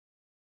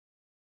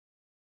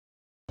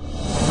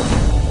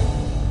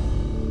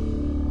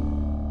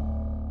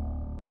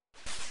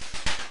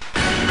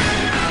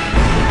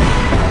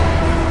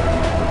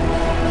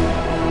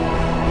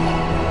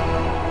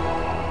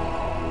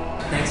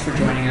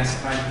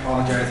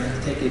apologize, I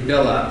had to take a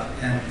bill up,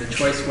 and the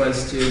choice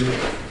was to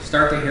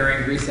start the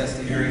hearing, recess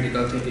the hearing to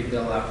go take a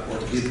bill up, or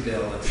to do the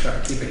bill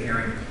and keep a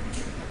hearing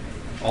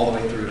all the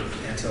way through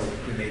until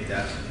we made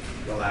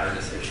the latter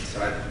decision.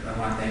 So I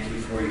want to thank you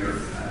for your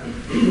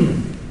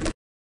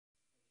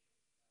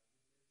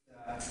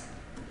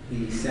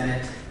the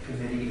Senate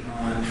Committee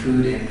on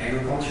Food and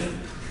Agriculture.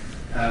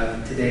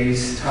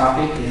 Today's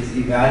topic is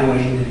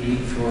evaluating the need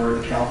for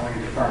the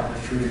California Department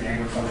of Food and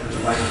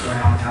Agriculture's light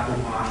brown apple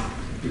moth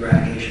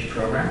eradication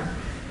program,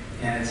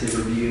 and it's a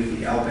review of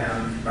the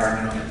LBAM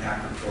Environmental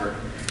Impact Report.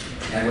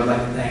 And I would like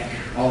to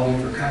thank all of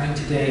you for coming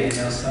today. I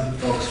know some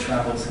folks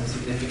traveled some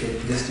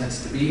significant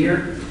distance to be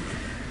here.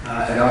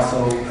 I'd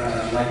also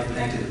like to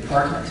thank the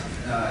department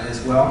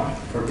as well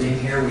for being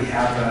here. We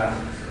have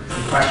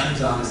some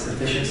questions on the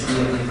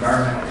sufficiency of the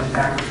environmental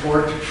impact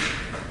report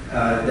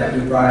that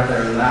we brought up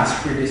at our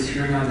last previous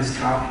hearing on this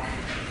topic.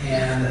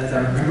 And as I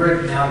remember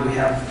it, now that we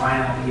have the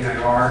final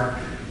EIR,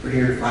 we're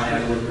here to find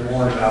out a little bit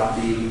more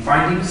about the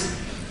findings,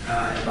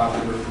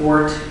 about the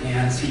report,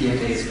 and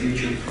CDFA's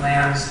future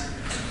plans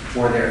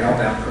for their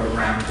LBAM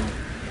program.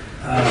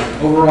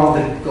 Overall,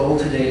 the goal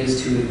today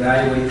is to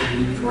evaluate the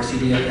need for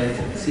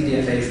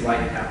CDFA's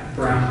light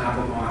brown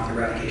apple moth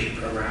eradication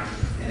program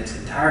in its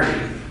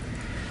entirety.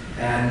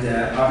 And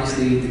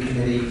obviously, the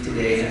committee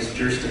today has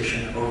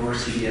jurisdiction over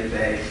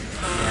CDFA,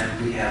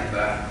 and we have,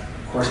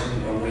 of course,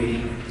 we're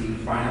awaiting the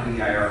final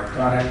EIR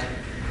product,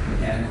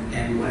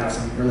 and we will have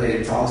some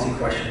related policy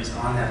questions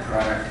on that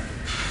product.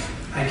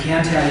 I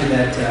can tell you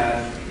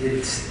that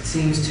it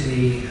seems to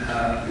me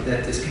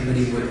that this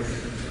committee would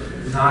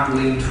not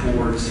lean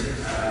towards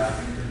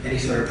any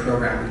sort of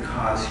program that would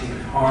cause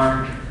human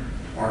harm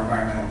or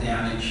environmental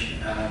damage.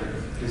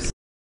 This is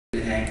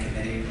the Ag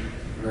Committee.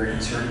 We're very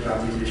concerned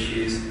about these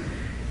issues.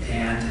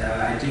 And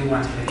I do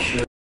want to make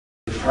sure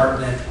the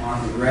department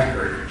on the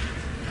record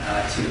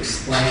to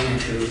explain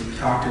and to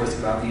talk to us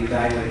about the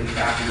evaluating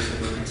factors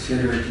that were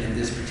considered in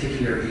this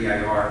particular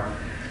EIR.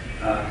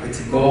 It's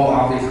a goal,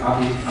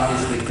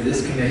 obviously, for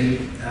this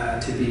committee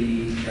to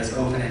be as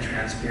open and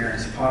transparent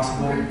as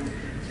possible,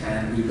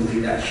 and we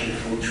believe that should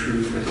hold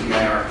true for the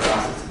EIR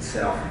process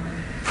itself.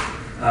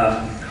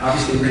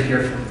 Obviously, we're going to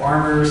hear from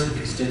farmers and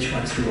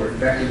constituents who are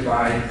affected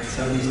by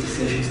some of these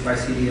decisions by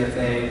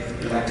CDFA.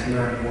 We'd like to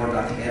learn more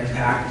about the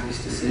impact of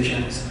these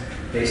decisions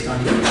based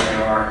on the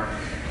EIR,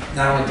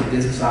 not only to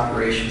business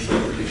operations, but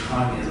to the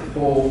economy as a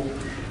whole.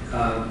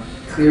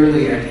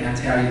 Clearly, I can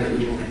tell you that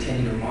we will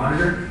continue to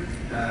monitor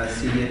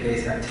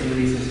CDFA's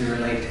activities as they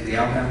relate to the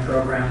LBAM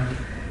program.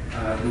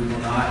 We will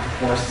not, of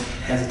course,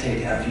 hesitate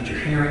to have future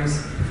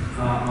hearings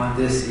on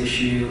this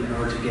issue in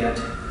order to get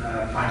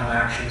final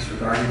actions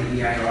regarding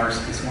the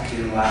EIRs. This won't be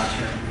the last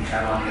hearing we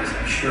have on this,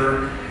 I'm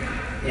sure.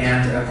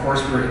 And of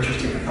course, we're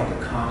interested in public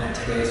comment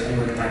today, so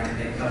anyone would like to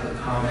make public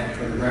comment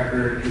for the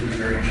record, we'd be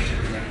very interested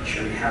in making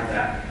sure we have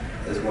that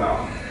as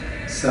well.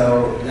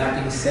 So that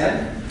being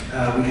said,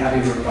 we have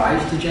a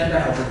revised agenda. I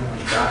hope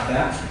everyone's got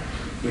that.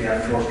 We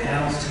have 4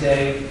 panels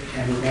today,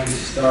 and we're going to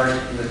start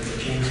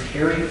with James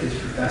Carey, who's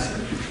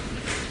professor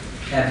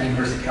at the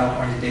University of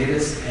California,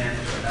 Davis, and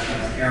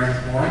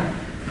Aaron Morin,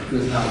 who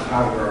is an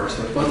avocado grower.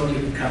 So if both of you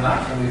can come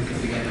up, and we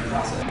can begin the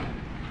process.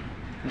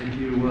 Thank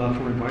you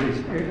for inviting us.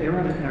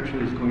 Aaron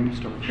actually is going to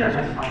start. Sure,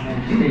 that's fine.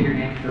 And state your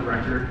name for the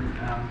record.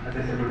 As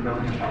I said, we're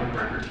building a public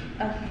record.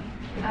 Okay.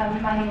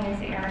 My name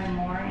is Erin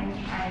Morin.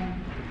 I'm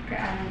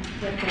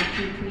with the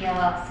G3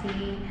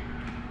 LLC.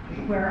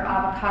 We're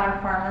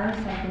avocado farmers.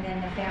 I've been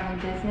in the family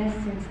business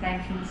since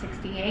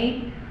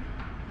 1968.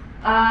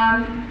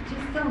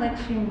 Just to let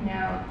you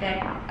know that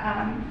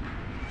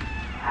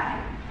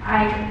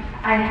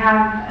I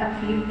have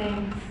a few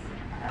things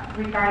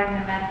regarding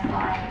the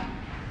Medfly.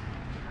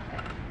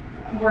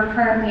 We're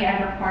currently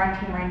under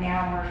quarantine right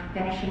now. We're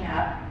finishing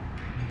up.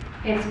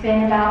 It's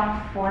been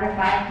about 4 to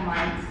 5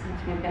 months since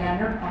we've been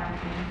under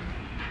quarantine.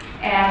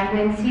 And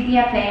when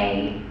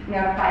CDFA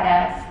notified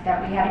us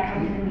that we had to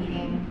come to the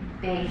meeting,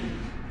 they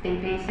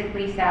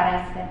basically sat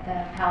us at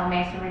the Palo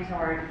Mesa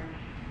Resort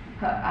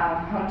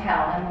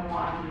hotel in the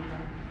lobby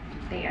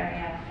of the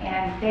area.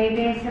 And they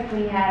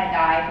basically had a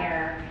guy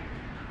there,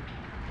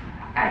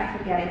 I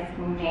forget his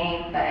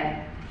name, but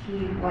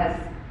he was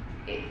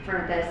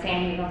for the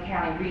San Diego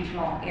County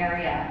regional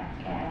area,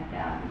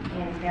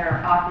 and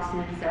their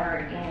offices are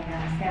in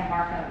San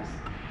Marcos.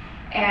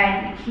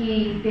 And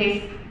he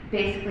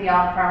basically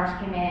all the farmers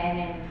came in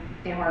and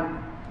they weren't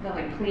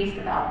really pleased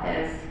about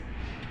this.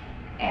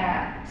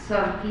 And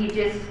so he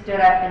just stood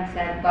up and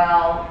said,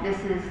 well,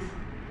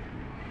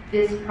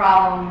 this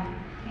problem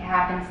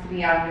happens to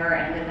be on your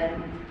end of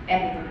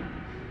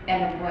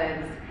the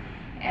woods,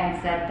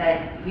 and said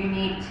that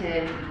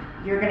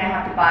you're going to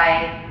have to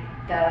buy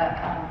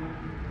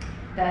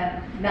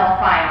the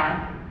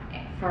Melphion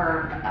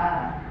for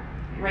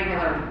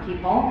regular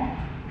people,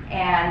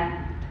 and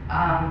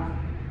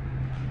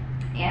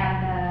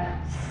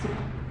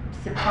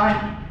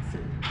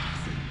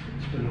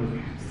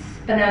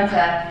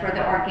Spinoza for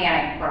the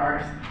organic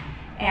growers.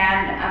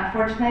 And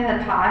unfortunately,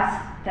 the cost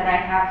that I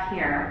have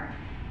here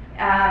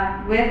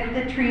with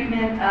the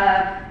treatment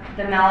of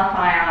the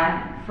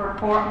malathion for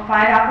 5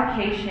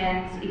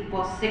 applications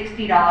equals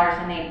 $60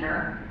 an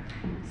acre.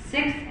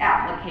 6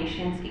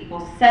 applications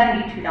equals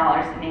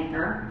 $72 an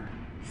acre.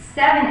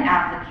 7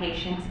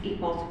 applications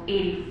equals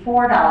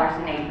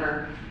 $84 an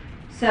acre.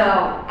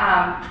 So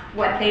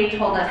what they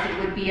told us, it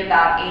would be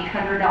about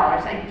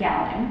 $800 a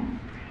gallon.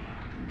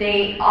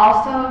 They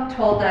also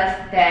told us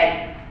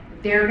that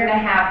we're going to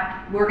have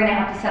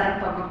to set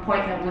up an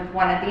appointment with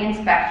one of the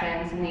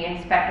inspections, and the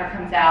inspector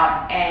comes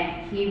out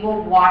and he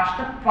will watch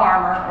the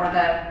farmer or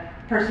the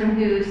person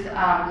who's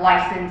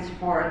licensed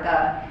for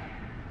the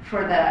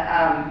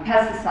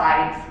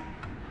pesticides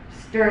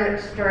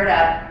stir it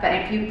up. But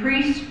if you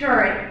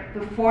pre-stir it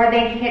before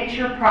they hit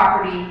your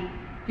property,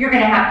 you're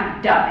going to have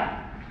to dump it.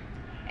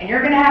 And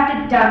you're going to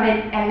have to dump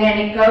it, and then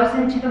it goes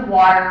into the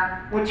water,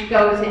 which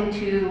goes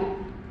into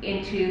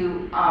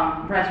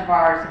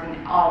reservoirs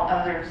and all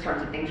other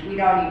sorts of things. We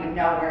don't even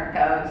know where it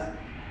goes.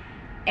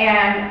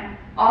 And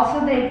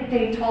also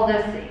they told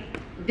us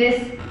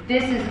this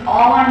is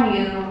all on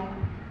you.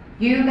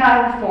 You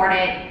got to afford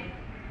it.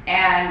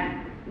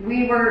 And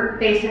we were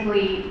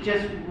basically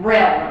just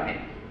railroaded.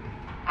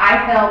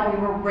 I felt we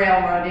were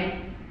railroaded.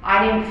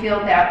 I didn't feel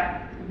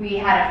that we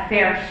had a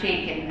fair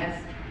shake in this.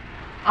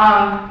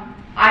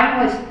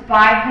 I was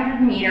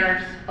 500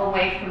 meters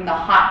away from the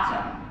hot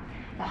zone.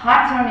 The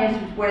hot zone is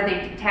where they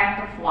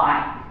detect the fly.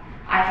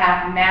 I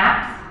have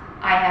maps,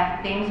 I have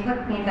things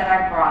with me that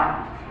I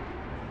brought.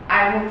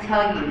 I will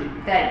tell you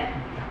that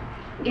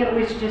it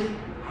was just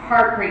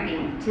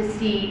heartbreaking to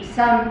see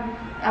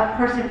a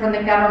person from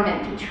the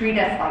government to treat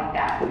us like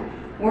that.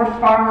 We're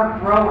farmer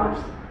growers.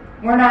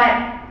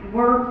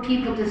 We're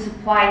people to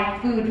supply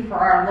food for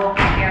our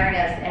local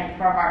areas and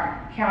from our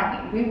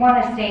county. We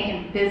want to stay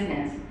in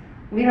business.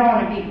 We don't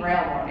want to be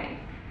railroaded.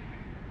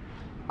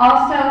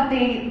 Also,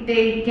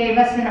 they gave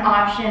us an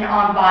option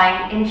on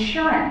buying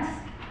insurance,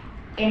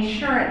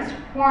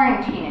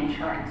 quarantine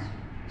insurance.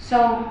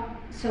 So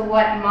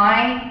what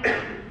my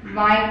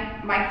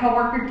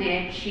coworker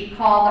did, she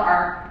called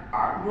our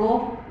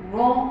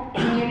rural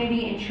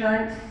community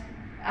insurance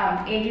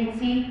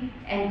agency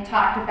and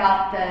talked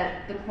about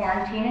the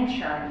quarantine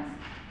insurance.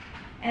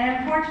 And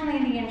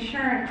unfortunately, the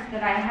insurance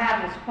that I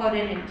had was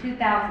quoted in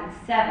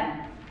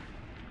 2007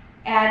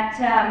 at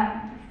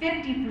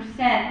 50%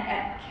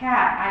 at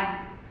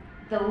CAT.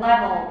 The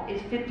level is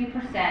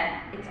 50%.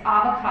 It's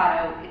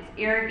avocado. It's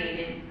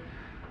irrigated,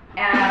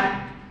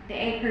 and the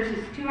acres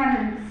is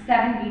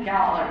 270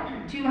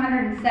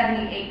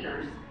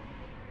 acres.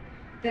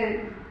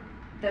 The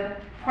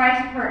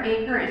price per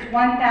acre is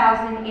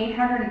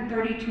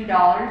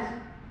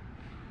 $1,832,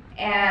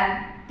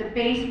 and the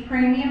base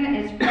premium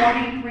is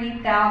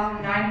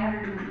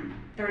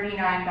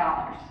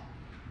 $43,939.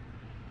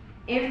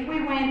 If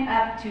we went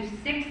up to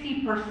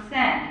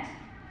 60%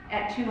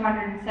 at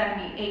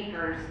 270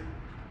 acres,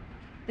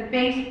 the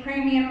base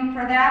premium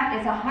for that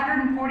is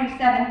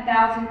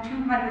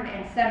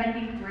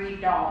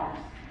 $147,273.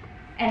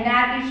 And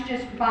that is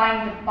just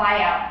buying the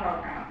buyout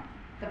program.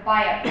 The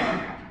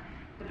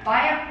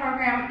buyout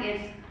program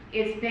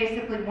is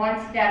basically one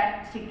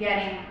step to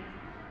getting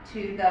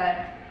to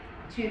the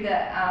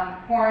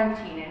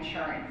quarantine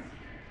insurance.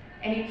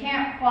 And you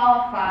can't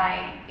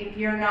qualify if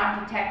you're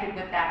not detected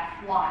with that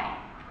fly.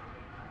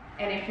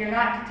 And if you're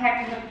not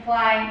detected with the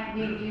fly,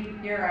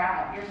 you're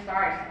out. You're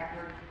sorry,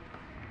 sucker.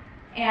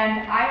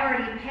 And I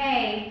already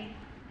pay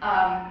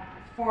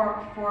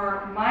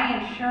for my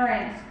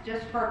insurance,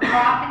 just for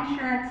crop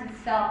insurance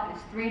itself,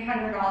 is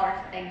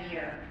 $300 a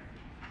year.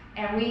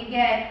 And we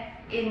get,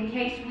 in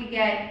case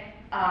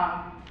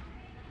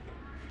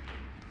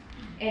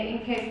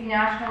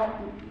natural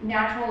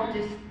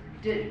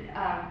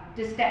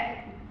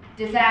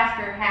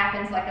disaster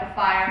happens, like a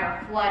fire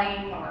or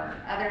flooding or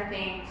other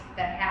things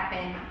that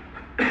happen,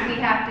 we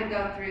have to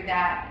go through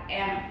that.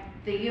 And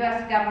the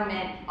U.S.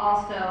 government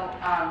also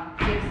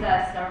gives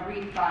us a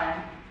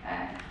refund.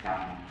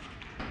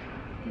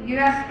 The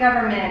U.S.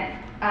 government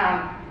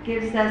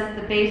gives us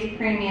the base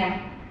premium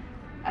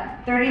of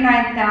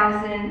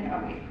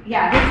 $39,000.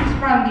 Yeah, this is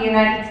from the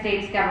United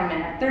States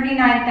government,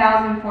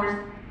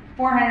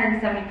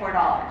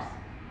 $39,474,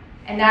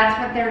 and that's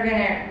what they're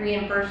going to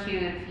reimburse you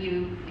if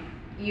you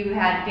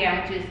had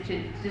damages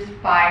to just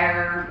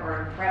fire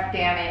or rep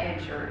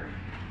damage or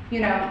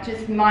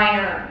just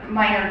minor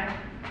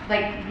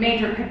like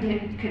major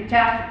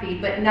catastrophe,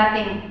 but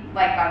nothing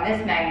like on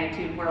this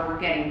magnitude where we're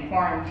getting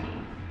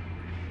quarantined.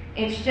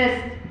 It's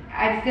just,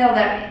 I feel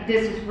that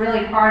this is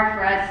really hard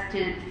for us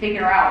to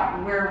figure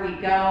out where we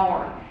go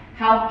or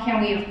how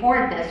can we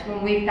afford this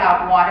when we've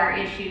got water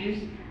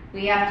issues.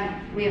 We have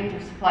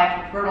to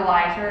supply for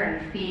fertilizer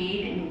and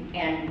feed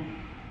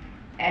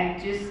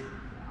and just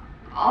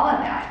all of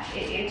that.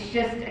 It's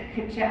just a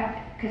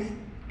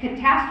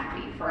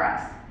catastrophe for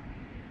us.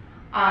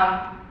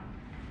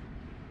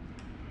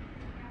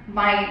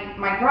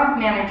 My growth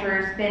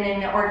manager has been in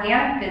the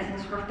organic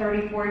business for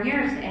 34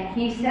 years, and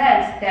he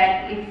says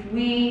that if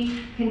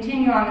we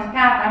continue on this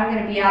path, I'm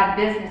going to be out of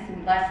business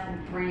in less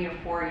than 3 or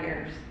 4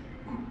 years.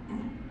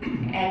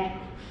 And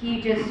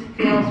he just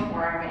feels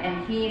for him,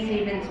 and he's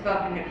even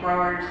spoken to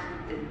growers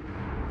that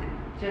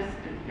just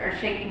are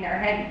shaking their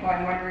head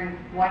going, wondering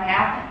what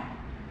happened.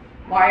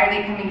 Why are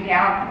they coming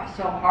down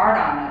so hard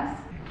on us?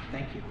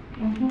 Thank you.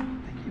 Mm-hmm.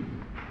 Thank you.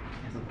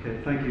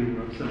 Okay, thank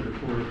you, Senator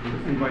Florez,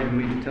 for inviting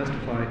me to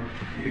testify.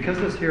 Because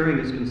this hearing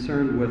is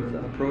concerned with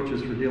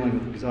approaches for dealing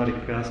with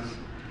exotic pests,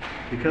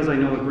 because I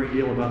know a great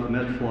deal about the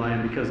medfly,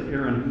 and because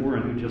Aaron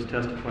Moran, who just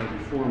testified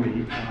before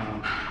me,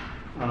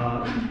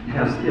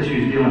 has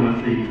issues dealing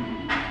with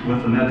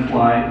the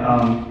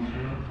medfly,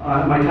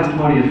 my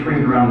testimony is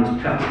framed around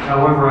this pest.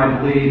 However,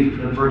 I believe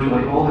that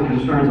virtually all the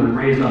concerns that are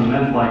raised on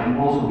medfly can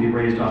also be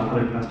raised on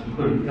other pests,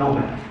 including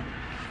LBAM.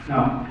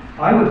 Now,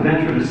 I would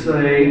venture to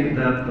say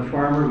that the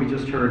farmer we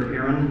just heard,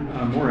 Aaron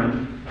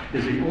Moran,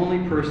 is the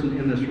only person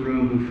in this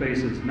room who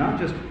faces not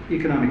just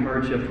economic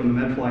hardship from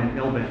the medfly and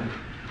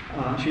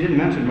LBAM. She didn't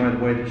mention, by the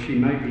way, that she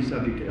might be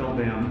subject to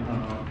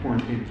LBAM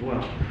quarantine as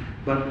well.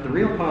 But the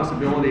real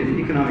possibility of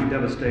economic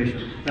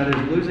devastation, that is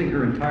losing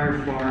her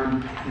entire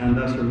farm and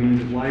thus her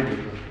means of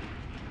livelihood.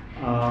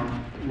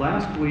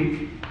 Last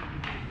week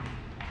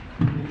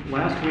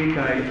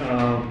I,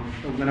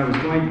 when I was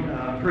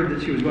heard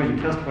that she was going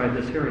to testify at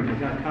this hearing, I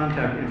got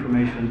contact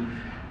information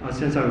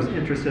since I was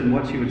interested in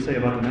what she would say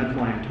about the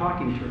medfly, and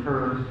talking to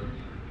her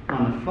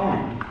on the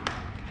phone.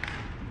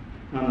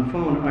 On the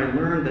phone, I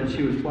learned that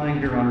she was flying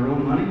here on her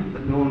own money,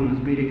 that no one was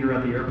meeting her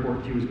at the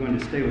airport. She was going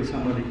to stay with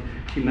somebody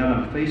she met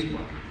on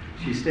Facebook.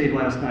 She stayed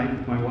last night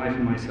with my wife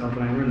and myself,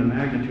 and I learned the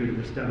magnitude of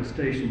this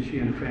devastation she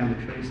and her family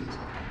faces.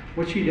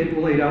 What she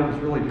laid out was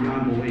really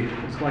beyond belief.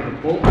 It's like a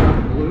bolt out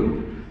of the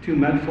blue. 2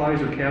 medflies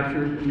are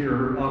captured near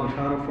her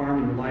avocado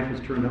farm, and her life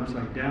is turned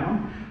upside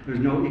down. There's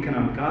no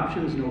economic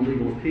options, no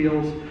legal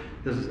appeals.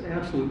 This is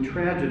absolute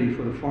tragedy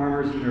for the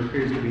farmers, and there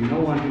appears to be no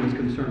one who is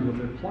concerned with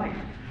their plight.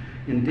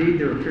 Indeed,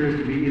 there appears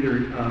to be either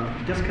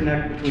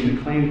disconnect between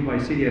the claims by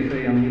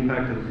CDFA on the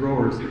impact of the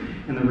growers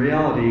and the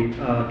reality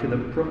to the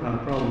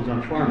problems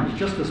on farmers.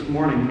 Just this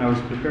morning, when I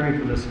was preparing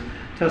for this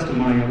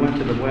testimony, I went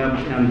to the web,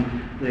 and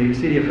the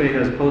CDFA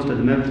has posted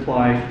the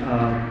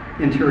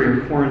medfly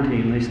interior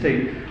quarantine. They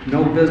state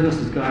no business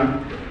has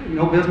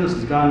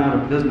gone out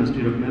of business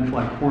due to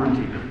medfly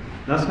quarantine.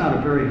 That's not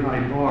a very high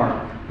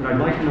bar, but I'd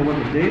like to know what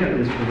the data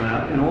is for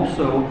that, and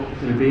also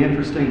it would be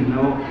interesting to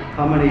know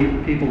how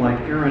many people like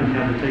Aaron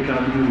had to take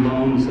out new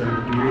loans at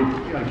a degree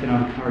of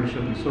economic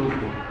hardship and so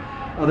forth.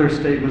 Other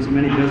statements,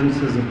 many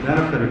businesses have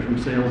benefited from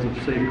sales of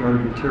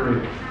safeguarded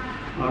material.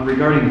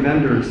 Regarding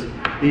vendors,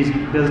 these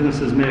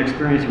businesses may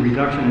experience a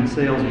reduction in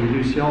sales and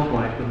reduced shelf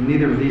life, but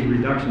neither of these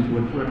reductions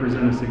would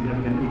represent a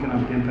significant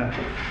economic impact.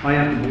 I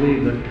have to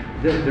believe that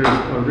there's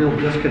a real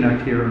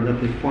disconnect here, and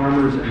that the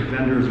farmers and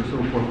vendors and so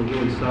forth are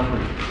really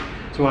suffering.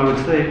 So I would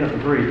say, at the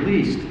very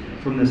least,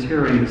 from this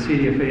hearing, the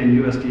CDFA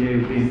and USDA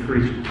would be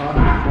encouraged to talk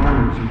to the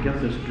farmers and get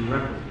this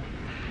directly.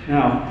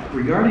 Now,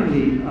 regarding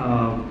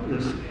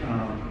this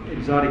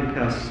exotic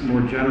pests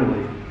more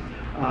generally,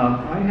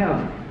 I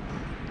have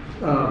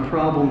a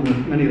problem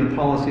with many of the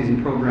policies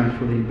and programs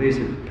for the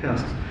invasive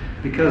pests,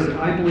 because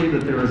I believe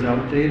that they're as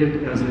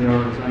outdated as they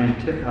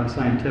are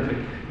scientific.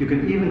 You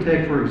can even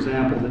take, for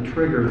example, the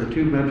trigger, the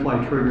 2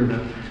 medfly trigger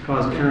that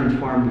caused Aaron's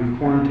farm to be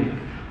quarantined.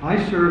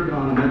 I served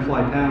on the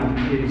medfly panel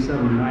from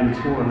 87 to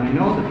 94, and I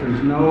know that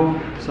there's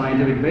no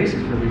scientific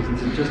basis for these.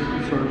 It's just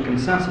sort of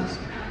consensus.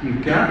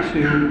 You've got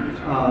to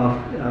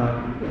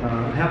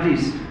have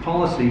these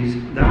policies.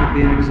 That would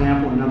be an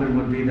example. Another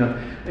would be the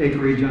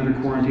acreage under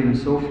quarantine and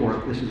so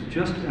forth. This is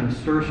just an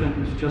assertion.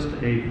 It's just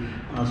a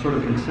sort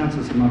of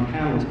consensus among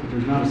panelists, but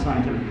there's not a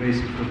scientific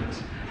basis for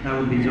this. That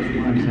would be just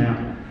one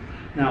example.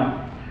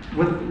 Now,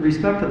 with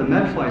respect to the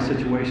medfly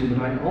situation,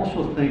 that I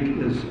also think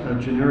is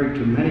generic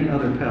to many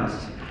other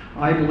pests,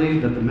 I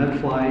believe that the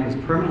medfly is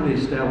permanently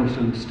established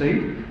in the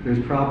state.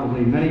 There's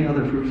probably many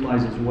other fruit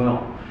flies as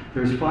well.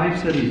 There's 5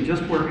 cities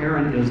just where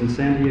Aaron is in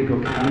San Diego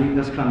County: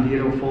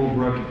 Escondido,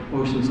 Fallbrook,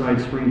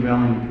 Oceanside, Spring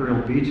Valley, and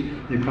Imperial Beach.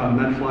 They've caught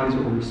medflies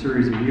over a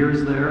series of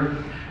years there.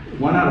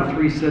 1 out of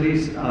 3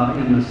 cities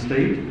in the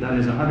state, that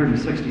is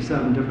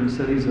 167 different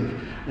cities, have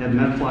had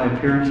medfly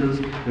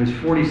appearances. There's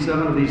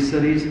 47 of these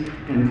cities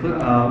with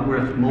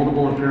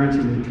multiple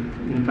appearances.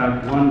 In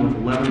fact, 1 with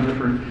 11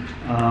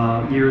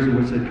 different years in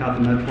which they've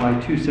caught the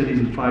medfly, 2 cities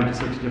in 5 to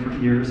 6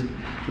 different years.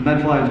 The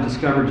medfly was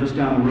discovered just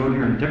down the road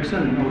here in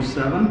Dixon in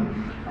 2007.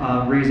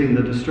 Raising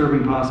the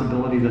disturbing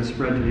possibility that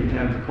spread to the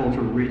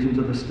agricultural regions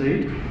of the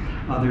state.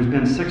 There's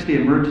been 60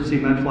 emergency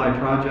medfly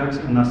projects,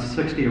 and thus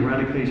 60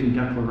 eradication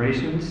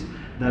declarations,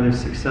 that is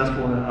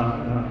successful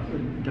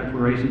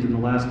declarations in the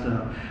last,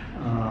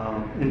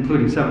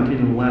 including 17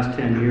 in the last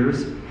 10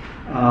 years.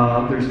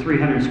 There's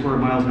 300 square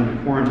miles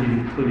under quarantine,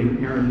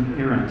 including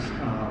Aaron's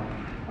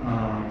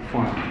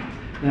farm.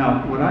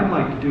 Now, what I'd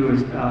like to do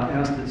is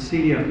ask that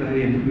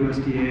CDFA and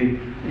USDA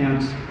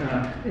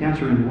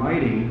answer in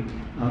writing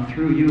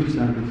through you,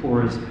 Senator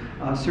Florez,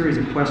 a series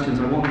of questions.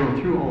 I won't go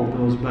through all of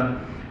those, but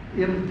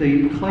if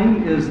the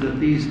claim is that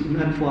these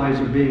medflies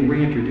are being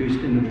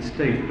reintroduced into the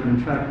state, but in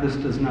fact this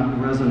does not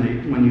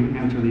resonate when you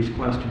answer these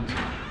questions.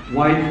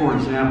 Why, for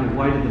example,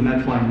 why did the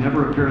medfly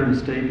never appear in the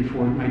state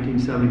before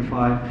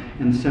 1975,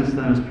 and since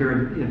then it's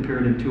appeared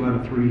in 2 out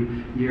of 3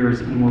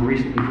 years, and more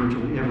recently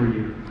virtually every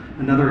year?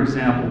 Another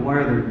example, why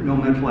are there no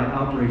medfly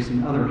outbreaks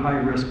in other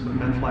high-risk but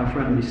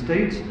medfly-friendly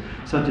states,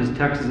 such as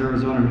Texas,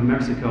 Arizona, New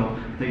Mexico?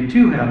 They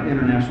too have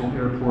international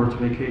airports,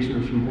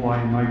 vacationers from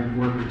Hawaii, and migrant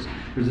workers.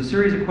 There's a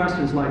series of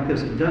questions like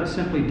this. It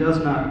simply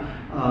does not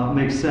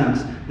make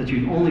sense that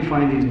you only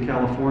find these in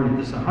California.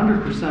 This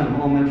 100% of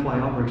all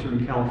medfly outbreaks are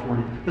in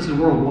California. This is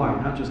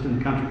worldwide, not just in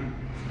the country.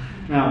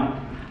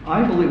 Now,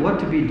 I believe what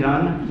to be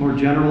done more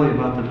generally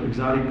about the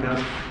exotic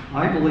pest.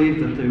 I believe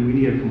that we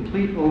need a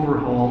complete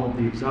overhaul of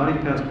the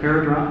exotic pest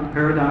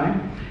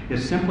paradigm. It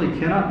simply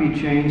cannot be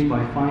changed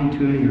by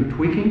fine-tuning or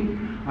tweaking.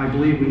 I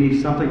believe we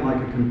need something like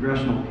a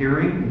congressional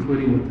hearing,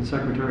 including with the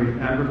Secretary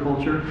of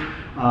Agriculture.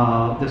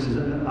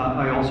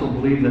 I also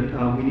believe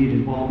that we need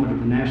involvement of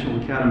the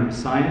National Academy of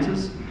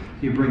Sciences.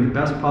 You bring the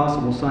best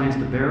possible science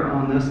to bear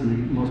on this, and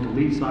the most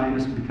elite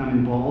scientists become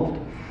involved.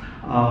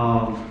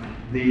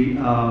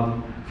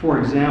 For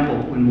example,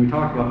 when we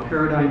talk about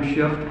paradigm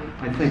shift,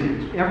 I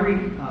think every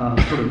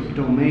sort of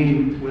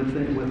domain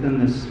within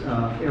this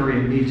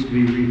area needs to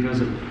be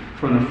revisited.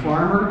 From the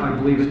farmer, I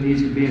believe it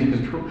needs to be in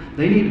control.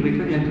 They need to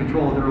be in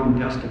control of their own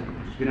destiny.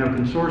 You can have a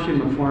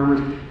consortium of farmers.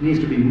 It needs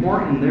to be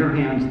more in their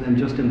hands than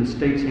just in the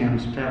state's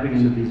hands, tapping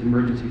into these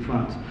emergency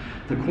funds.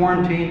 The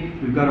quarantine,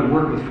 we've got to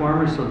work with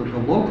farmers so that the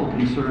local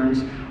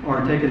concerns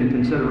are taken into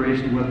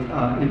consideration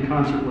in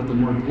concert with the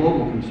more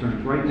global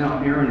concerns. Right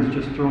now, Erin is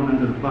just thrown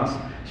under the bus,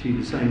 she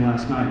was saying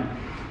last night.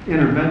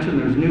 Intervention,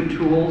 there's new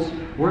tools.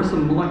 Where's the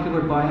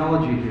molecular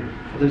biology here?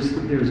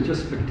 There's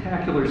just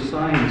spectacular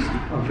science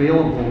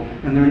available,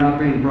 and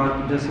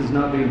this is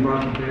not being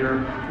brought to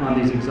bear on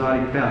these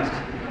exotic pests.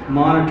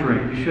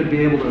 Monitoring, you should be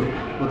able to,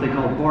 what they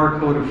call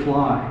barcode a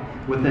fly,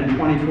 within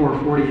 24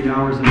 or 48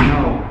 hours and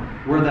know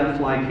where that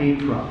fly came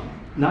from.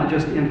 Not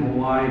just in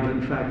Hawaii, but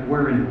in fact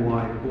where in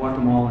Hawaii, or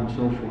Guatemala, and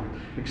so forth.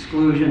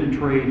 Exclusion,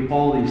 trade,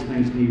 all these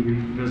things need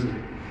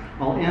revisited.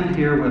 I'll end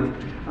here with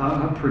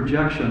a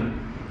projection.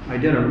 I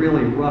did a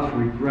really rough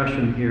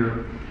regression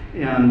here,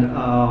 and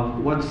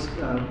what's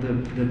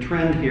the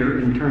trend here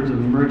in terms of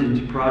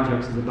emergency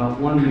projects is about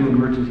 1 new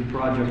emergency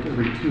project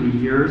every 2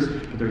 years,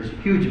 but there's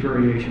huge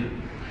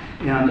variation.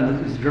 And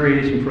it's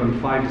variation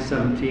from 5 to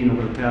 17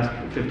 over the past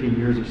 15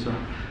 years or so.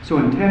 So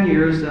in 10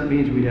 years, that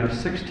means we'd have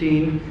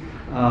 16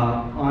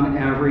 on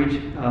average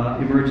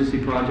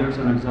emergency projects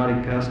on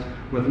exotic pests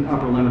with an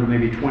upper limit of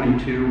maybe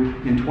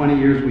 22. In 20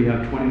 years, we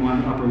have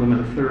 21, upper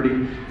limit of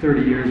 30.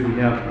 30 years, we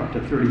have up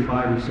to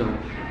 35 or so.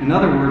 In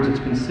other words,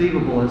 it's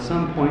conceivable at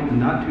some point in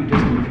the not too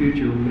distant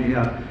future, we may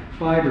have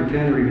 5 or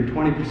 10 or even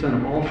 20%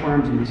 of all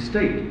farms in the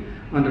state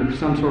under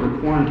some sort of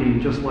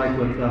quarantine, just like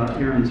with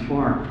Erin's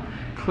farm.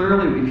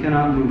 Clearly, we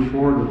cannot move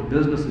forward with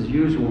business as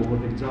usual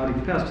with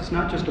exotic pests. It's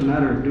not just a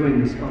matter of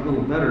doing this a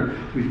little better.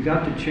 We've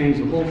got to change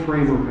the whole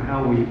framework of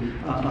how we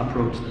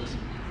approach this.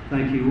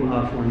 Thank you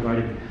for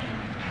inviting me.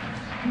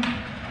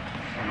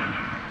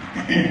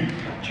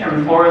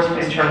 Chairman Florez,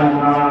 Vice Chairman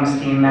Maldonado, and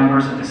esteemed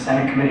members of the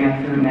Senate Committee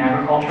on Food and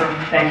Agriculture,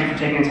 thank you for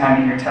taking the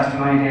time to hear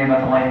testimony today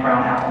about the light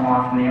brown apple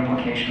moth and the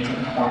implications of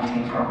the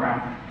quarantine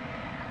program.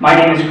 My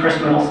name is Chris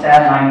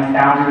Middlestad, and I am the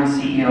founder and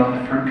CEO of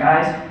the Fruit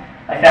Guys.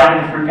 I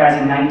founded the Fruit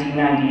Guys in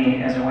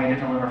 1998 as a way to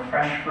deliver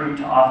fresh fruit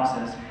to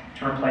offices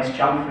to replace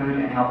junk food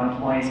and help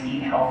employees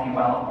eat healthy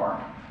while at work.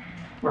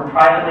 We're a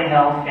privately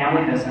held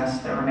family business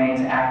that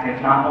remains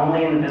active not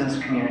only in the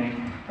business community,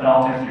 but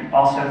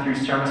also through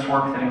service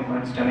work that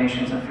includes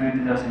donations of food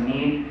to those in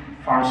need,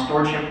 farm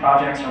stewardship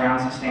projects around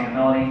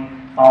sustainability,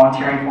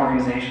 volunteering for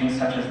organizations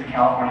such as the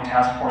California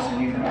Task Force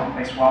on Youth and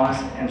Workplace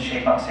Wellness and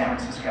Shape Up San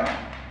Francisco.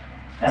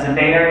 As a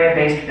Bay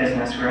Area-based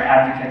business, we are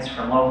advocates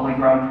for locally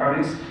grown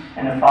produce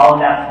and have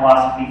followed that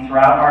philosophy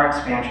throughout our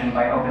expansion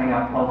by opening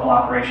up local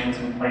operations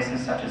in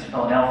places such as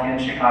Philadelphia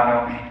and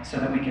Chicago so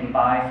that we can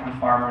buy from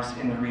farmers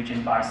in the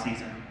region by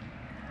season.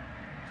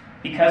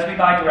 Because we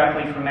buy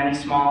directly from many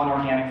small and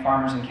organic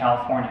farmers in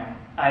California,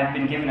 I have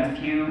been given a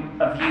view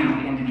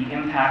into the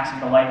impacts of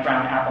the light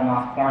brown apple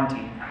moth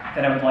quarantine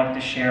that I would like to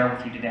share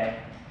with you today.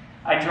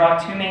 I draw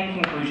 2 main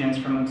conclusions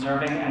from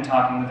observing and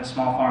talking with the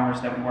small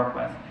farmers that we work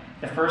with.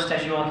 The first,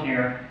 as you will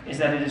hear, is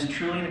that it is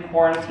truly the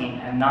quarantine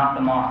and not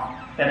the moth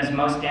that is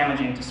most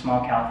damaging to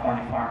small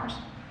California farmers.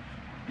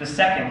 The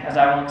second, as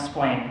I will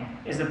explain,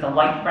 is that the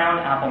light brown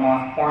apple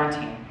moth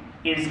quarantine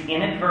is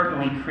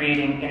inadvertently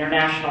creating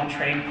international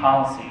trade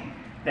policy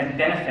that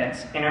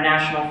benefits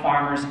international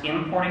farmers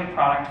importing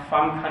product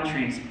from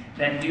countries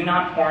that do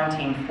not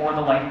quarantine for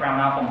the light brown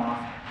apple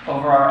moth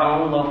over our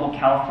own local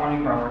California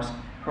growers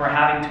who are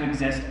having to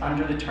exist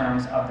under the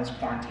terms of this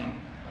quarantine.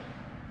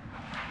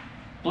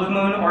 Blue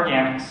Moon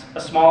Organics, a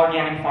small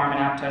organic farm in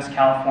Aptos,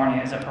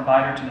 California, is a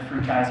provider to the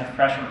Fruit Guys of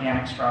fresh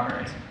organic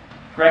strawberries.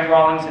 Greg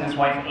Rawlings and his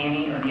wife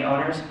Amy are the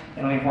owners,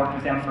 and we've worked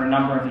with them for a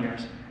number of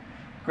years.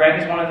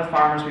 Greg is one of the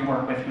farmers we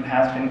work with who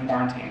has been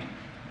quarantined.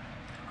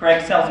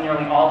 Greg sells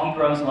nearly all he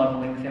grows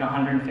locally within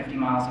 150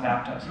 miles of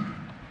Aptos.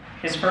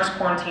 His first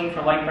quarantine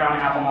for light brown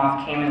apple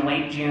moth came in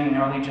late June and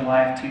early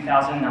July of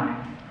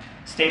 2009,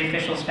 State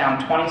officials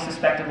found 20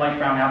 suspected light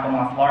brown apple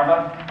moth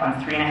larvae on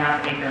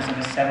 3.5 acres of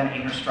a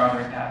 7-acre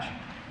strawberry patch.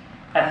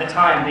 At the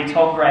time, they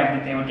told Greg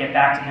that they would get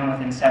back to him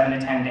within 7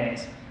 to 10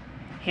 days.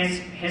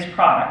 His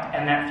product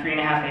and that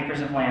 3.5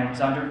 acres of land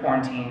was under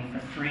quarantine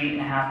for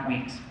 3.5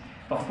 weeks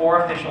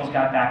before officials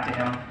got back to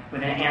him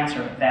with an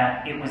answer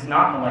that it was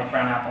not the light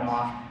brown apple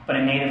moth, but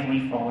a native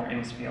leaf roller in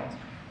his fields.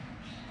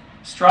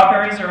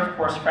 Strawberries are, of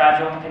course,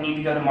 fragile and need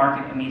to go to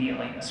market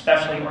immediately,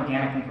 especially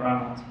organically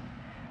grown ones.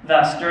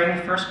 Thus, during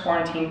the first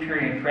quarantine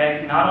period,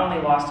 Greg not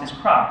only lost his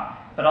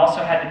crop, but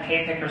also had to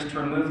pay pickers to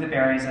remove the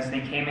berries as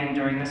they came in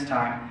during this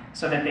time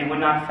so that they would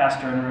not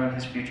fester and ruin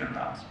his future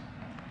crops.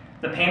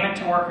 The payment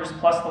to workers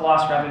plus the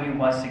lost revenue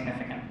was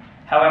significant.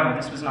 However,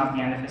 this was not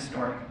the end of his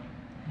story.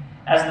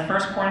 As the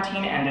first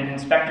quarantine ended,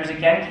 inspectors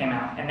again came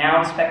out and now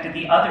inspected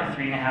the other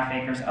 3.5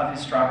 acres of his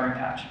strawberry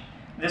patch.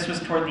 This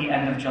was toward the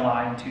end of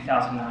July in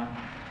 2009.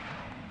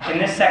 In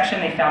this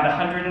section, they found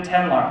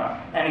 110 larvae,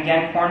 and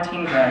again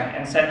quarantined Greg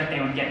and said that they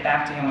would get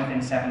back to him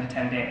within 7 to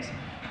 10 days.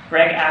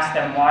 Greg asked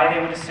them why they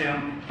would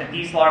assume that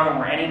these larvae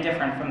were any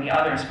different from the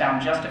others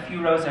found just a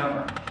few rows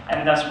over,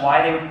 and thus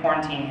why they would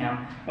quarantine him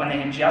when they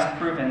had just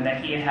proven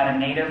that he had had a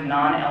native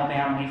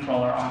non-LBAM leaf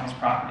roller on his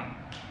property.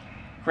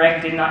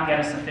 Greg did not get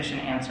a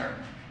sufficient answer.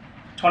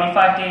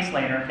 25 days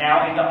later,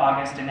 now into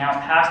August and now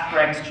past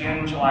Greg's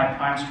June-July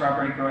prime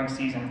strawberry growing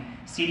season,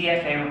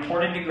 CDFA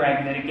reported to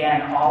Greg that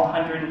again all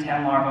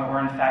 110 larvae were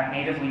in fact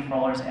native leaf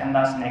rollers and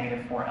thus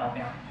negative for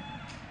LBAM.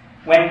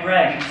 When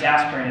Greg,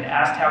 exasperated,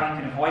 asked how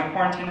he could avoid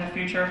quarantine in the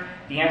future,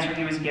 the answer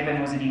he was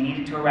given was that he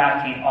needed to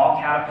eradicate all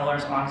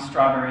caterpillars on his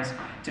strawberries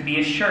to be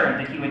assured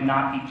that he would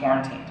not be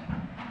quarantined.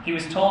 He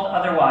was told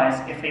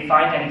otherwise, if they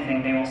find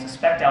anything, they will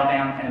suspect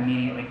LBAM and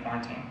immediately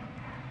quarantine.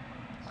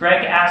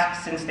 Greg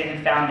asked, since they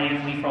had found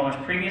native leaf rollers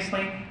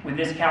previously, would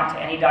this count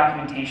to any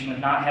documentation of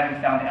not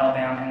having found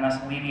LBAM and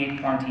thus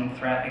alleviate quarantine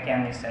threat?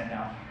 Again, they said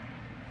no.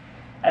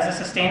 As a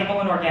sustainable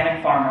and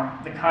organic farmer,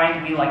 the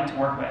kind we like to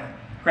work with,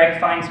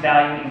 Greg finds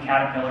value in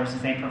caterpillars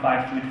as they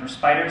provide food for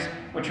spiders,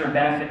 which are a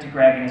benefit to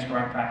Greg and his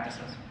growing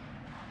practices.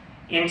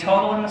 In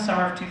total, in the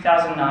summer of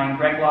 2009,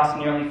 Greg lost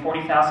nearly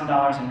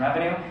 $40,000 in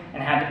revenue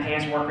and had to pay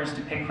his workers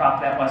to pick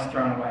crop that was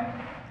thrown away.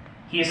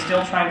 He is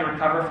still trying to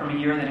recover from a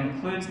year that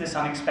includes this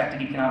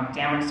unexpected economic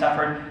damage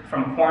suffered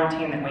from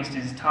quarantine that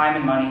wasted his time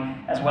and money,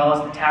 as well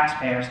as the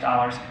taxpayers'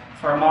 dollars,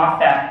 for a moth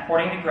that,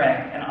 according to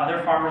Greg and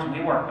other farmers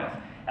we work with,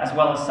 as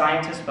well as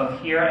scientists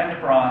both here and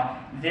abroad,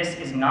 this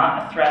is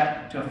not a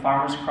threat to a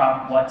farmer's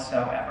crop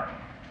whatsoever.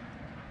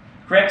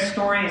 Greg's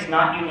story is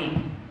not unique,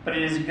 but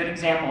it is a good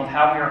example of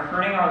how we are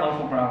hurting our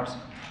local growers.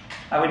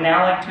 I would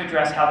now like to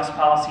address how this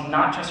policy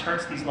not just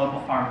hurts these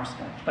local farmers,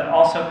 but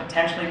also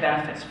potentially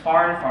benefits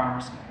foreign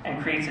farmers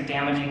and creates a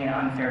damaging and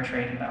unfair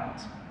trade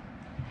imbalance.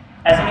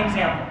 As an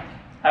example,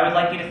 I would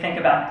like you to think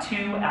about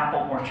 2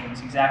 apple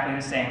orchards, exactly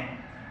the same.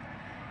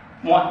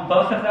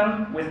 Both of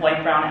them with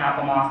light brown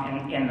apple moth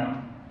in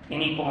them,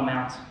 in equal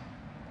amounts.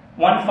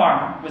 One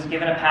farmer was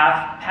given a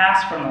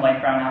pass from the light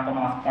brown apple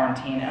moth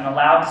quarantine and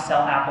allowed to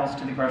sell apples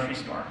to the grocery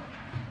store.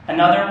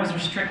 Another was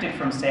restricted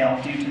from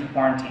sale due to the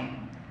quarantine.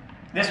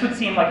 This would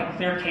seem like a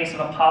clear case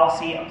of a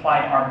policy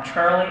applied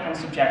arbitrarily and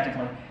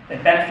subjectively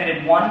that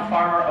benefited one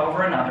farmer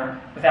over another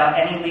without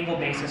any legal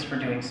basis for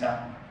doing so.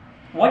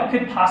 What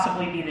could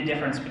possibly be the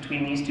difference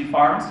between these 2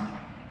 farms?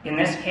 In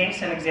this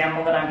case, an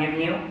example that I'm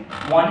giving you,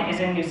 one is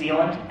in New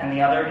Zealand and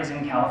the other is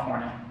in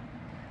California.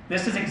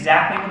 This is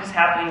exactly what is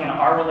happening in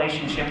our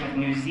relationship with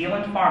New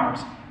Zealand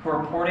farmers who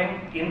are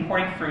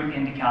importing fruit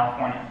into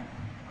California.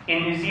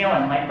 In New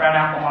Zealand, light brown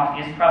apple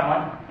moth is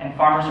prevalent and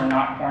farmers are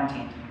not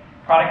quarantined.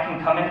 Product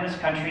can come into this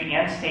country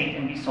and state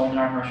and be sold in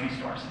our grocery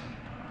stores.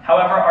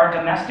 However, our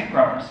domestic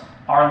growers,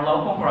 our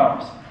local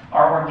growers,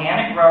 our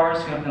organic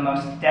growers who have the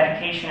most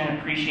dedication and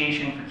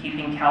appreciation for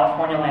keeping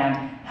California land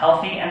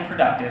healthy and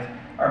productive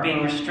are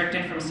being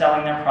restricted from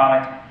selling their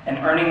product and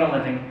earning a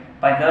living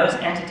by those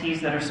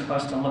entities that are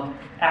supposed to look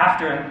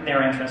after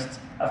their interests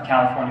of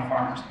California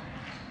farmers.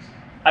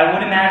 I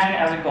would imagine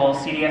as a goal,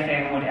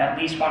 CDFA would at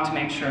least want to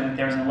make sure that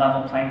there's a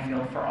level playing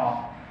field for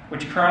all,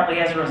 which currently,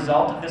 as a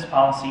result of this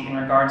policy in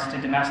regards to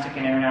domestic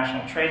and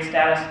international trade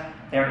status,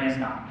 there is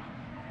not.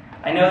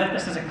 I know that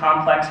this is a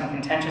complex and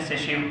contentious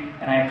issue,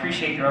 and I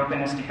appreciate your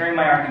openness to hearing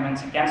my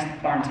arguments against the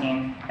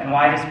quarantine and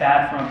why it is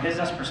bad from a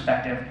business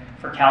perspective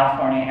for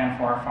California and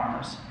for our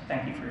farmers.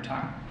 Thank you for your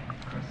time.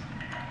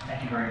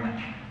 Thank you very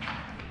much.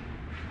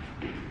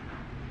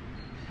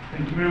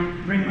 Thank you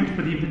very much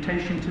for the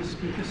invitation to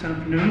speak this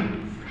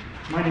afternoon.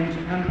 My name is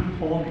Andrew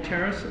Paul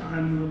Gutierrez.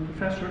 I'm a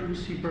professor at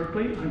UC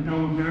Berkeley. I'm now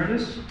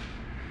emeritus.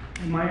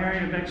 And my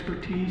area of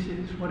expertise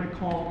is what I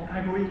call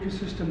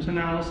agroecosystems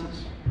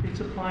analysis. It's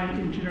applying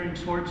engineering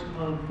sorts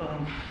of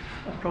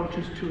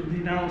approaches to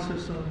the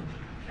analysis of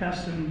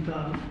pests and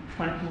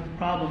plant growth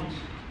problems.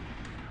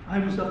 I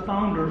was the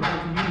founder of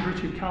the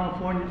University of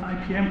California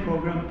IPM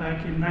program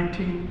back in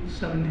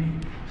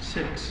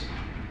 1976.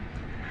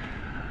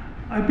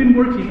 I've been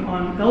working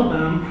on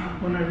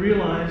LBAM when I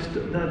realized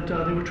that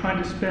they were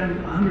trying to spend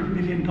 $100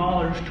 million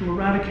to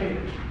eradicate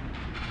it.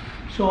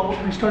 So So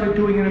I started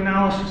doing an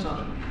analysis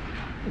of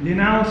it. The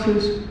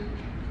analysis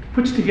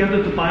puts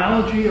together the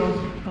biology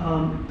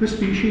of the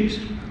species,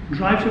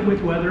 drives it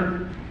with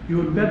weather. You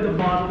embed the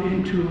model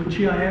into a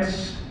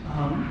GIS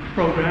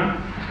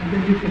program, and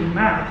then you can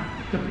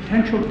map the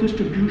potential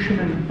distribution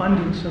and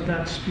abundance of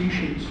that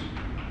species.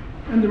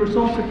 And the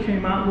results that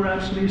came out were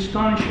absolutely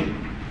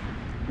astonishing.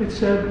 It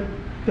said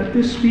that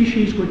this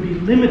species would be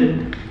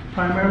limited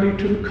primarily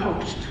to the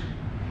coast,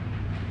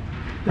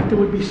 that there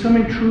would be some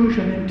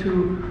intrusion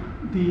into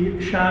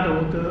the shadow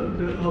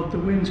of the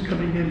winds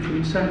coming in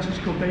from San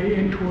Francisco Bay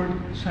in toward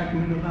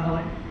Sacramento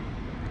Valley.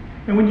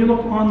 And when you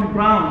look on the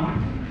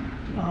ground,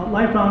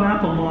 light brown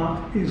apple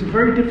moth is a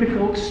very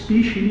difficult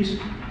species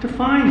to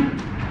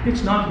find.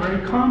 It's not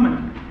very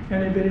common.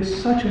 And if it is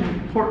such an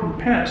important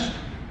pest,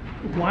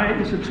 why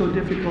is it so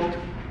difficult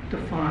to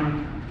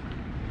find?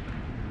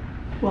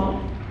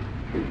 Well,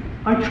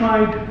 I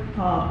tried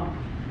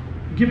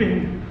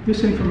giving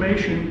this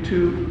information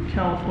to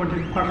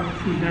California Department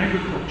of Food and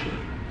Agriculture,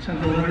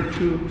 sent a letter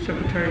to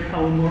Secretary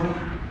Kawamura,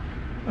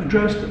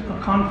 addressed a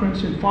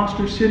conference in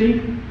Foster City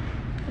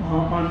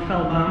on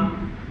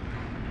LBAM,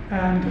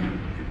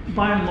 and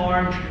by and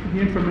large, the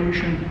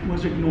information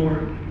was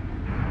ignored.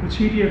 What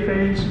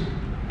CDFA's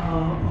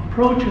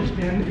approach has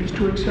been is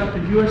to accept a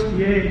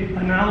USDA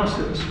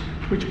analysis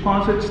which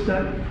posits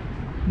that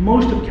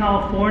most of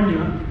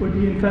California would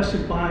be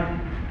infested by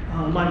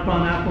light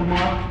brown apple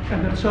moth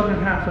and the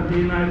southern half of the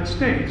United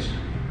States.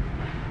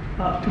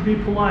 To be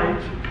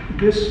polite,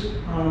 this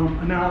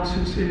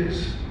analysis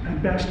is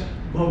at best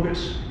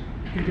bogus.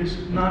 It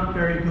is not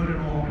very good at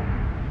all.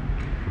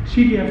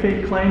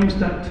 CDFA claims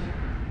that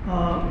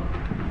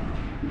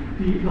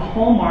the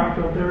hallmark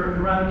of their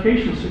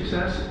eradication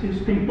success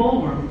is pink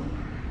bollworm.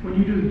 When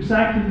you do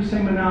exactly the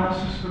same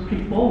analysis for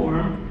pink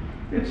bollworm,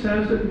 it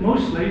says that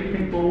mostly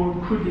pink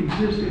bollworm could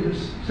exist in the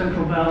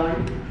Central Valley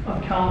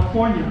of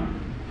California.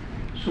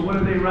 So what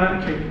are they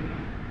eradicating?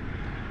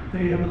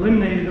 They have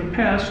eliminated the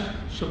pest,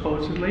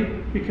 supposedly,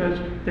 because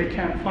they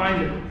can't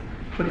find it.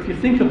 But if you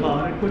think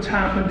about it, what's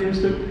happened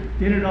is that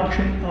the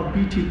introduction of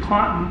BT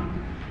cotton,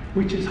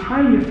 which is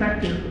highly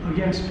effective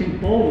against pink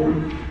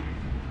bollworm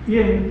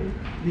in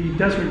the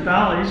desert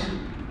valleys,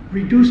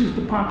 reduces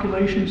the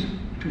populations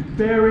to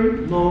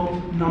very low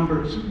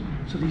numbers.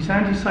 So these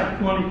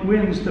anticyclonic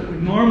winds that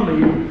would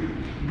normally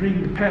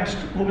bring the pest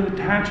over the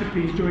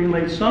Tehachapi's during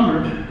late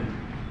summer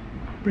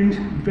brings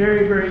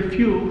very, very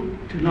few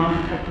to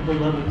non-detectable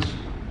levels.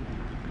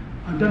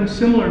 I've done a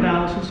similar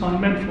analysis on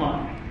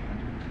medfly,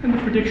 and the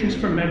predictions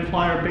for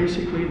medfly are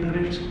basically that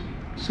it's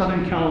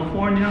Southern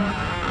California,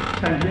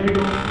 San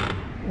Diego,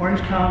 Orange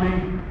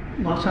County,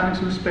 Los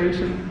Angeles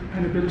Basin,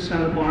 and a bit of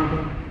Santa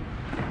Barbara.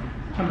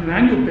 On an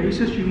annual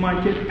basis, you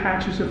might get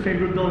patches of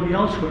favorability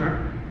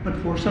elsewhere, but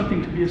for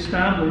something to be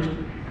established,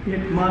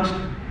 it must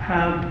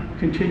have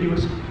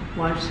continuous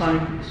life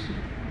cycles.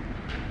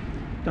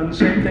 Done the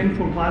same thing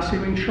for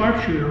glassy-winged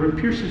sharpshooter or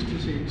Pierce's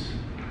disease.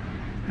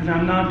 And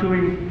I'm now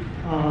doing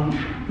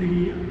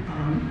the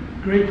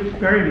great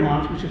berry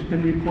moth, which has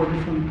been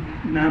reported from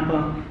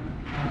Napa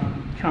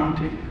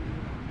County.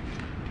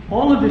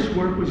 All of this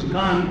work was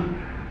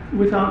done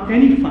without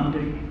any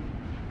funding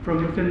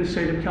from within the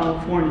state of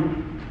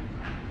California.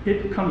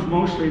 It comes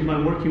mostly by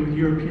working with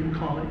European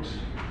colleagues.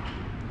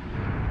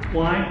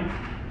 Why?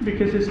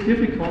 Because it's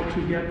difficult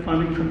to get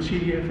funding from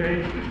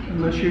CDFA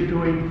unless you're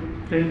doing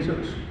things that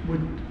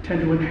would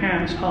tend to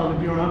enhance how the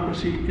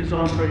bureaucracy is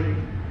operating.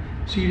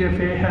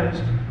 CDFA has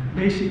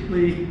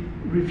basically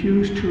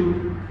refused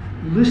to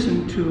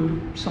listen to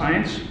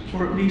science,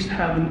 or at least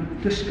have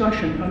a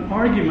discussion, an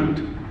argument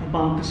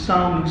about the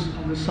soundness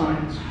of the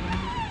science.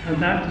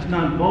 And that does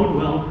not bode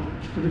well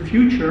for the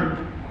future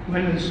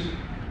when, as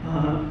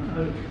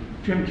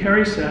Jim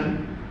Carrey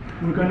said,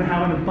 we're going to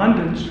have an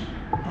abundance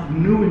of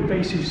new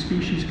invasive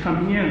species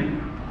coming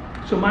in.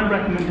 So my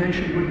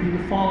recommendation would be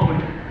the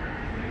following.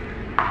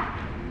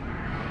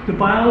 The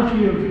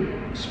biology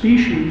of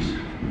species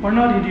are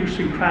not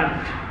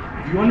idiosyncratic.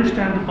 If you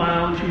understand the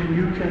biology and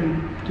you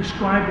can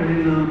describe it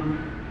in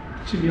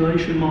a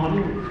simulation model,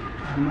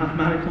 a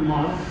mathematical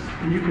model,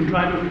 and you can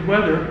drive it with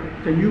weather,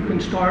 then you can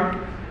start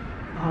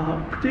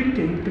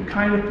predicting the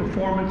kind of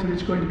performance that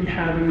it's going to be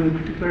having in a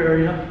particular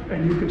area,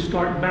 and you can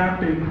start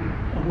mapping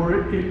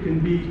where it can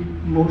be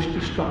most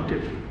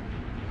destructive.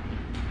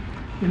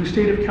 In the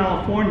state of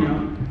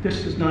California,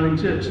 this does not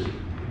exist.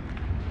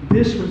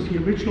 This was the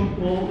original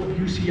goal of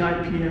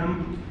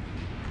UCIPM,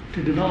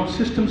 to develop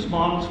systems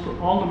models for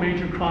all the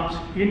major crops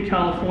in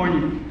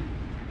California.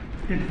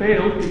 It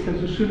failed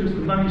because as soon as the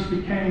monies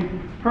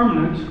became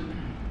permanent,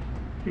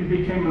 it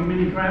became a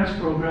mini grants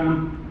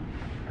program,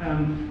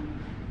 and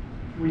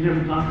we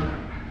never got there.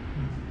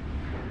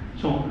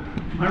 So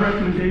my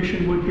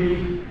recommendation would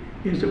be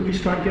is that we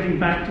start getting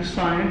back to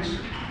science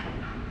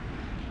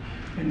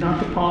and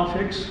not the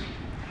politics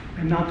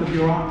and not the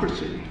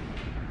bureaucracy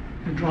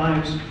that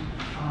drives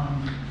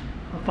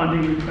a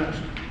funding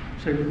request.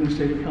 say within the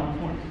state of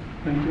California.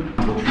 Thank you.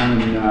 Well,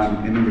 Chairman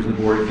and members of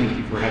the board, thank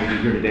you for having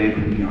me here today and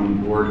putting me on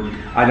the board.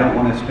 I don't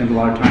want to spend a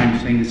lot of time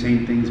saying the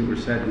same things that were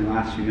said in the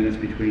last few minutes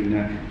between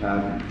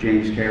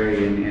James,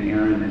 Carey, and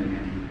Aaron,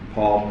 and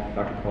Paul,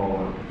 Dr.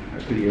 Paul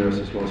Gutierrez,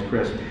 as well as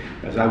Chris,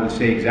 as I would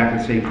say exactly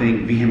the same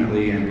thing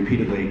vehemently and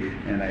repeatedly,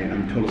 and I'm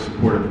in total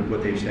support of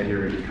what they've said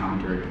here in the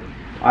commentary.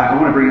 I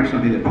want to bring up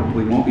something that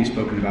probably won't be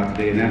spoken about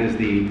today, and that is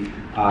the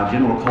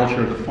general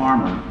culture of the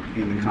farmer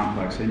in the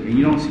complex. And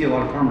you don't see a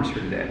lot of farmers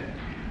here today.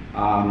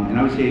 And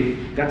I would say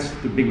that's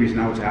the big reason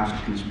I was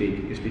asked to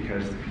speak, is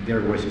because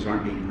their voices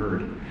aren't being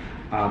heard.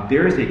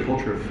 There is a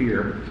culture of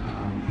fear,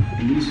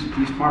 and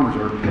these farmers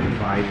are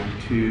petrified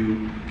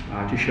to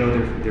show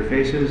their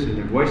faces and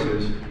their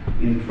voices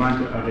in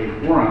front of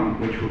a forum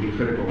which will be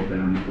critical of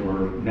them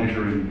for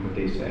measuring what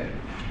they say.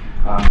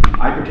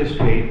 I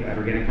participate at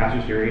Organic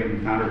Pastures Dairy. I'm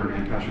the founder of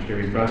Organic Pastures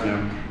Dairy in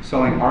Fresno,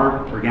 selling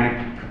our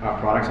organic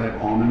products. I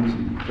have almonds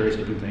and various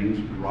different things,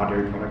 raw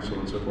dairy products, so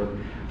on and so forth,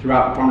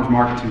 throughout farmers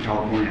markets in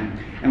California.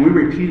 And we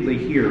repeatedly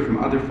hear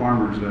from other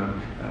farmers,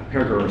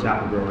 pear growers,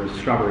 apple growers,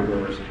 strawberry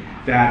growers,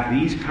 that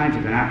these kinds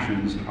of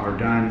actions are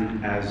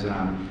done as,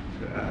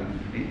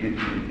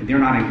 they're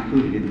not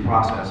included in the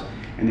process,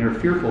 and they're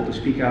fearful to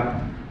speak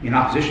up in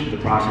opposition to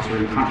the process or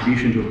in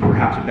contribution to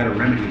perhaps a better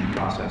remedy in the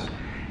process.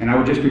 And I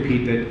would just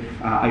repeat that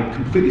I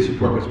completely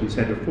support what's been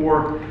said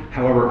before.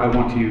 However, I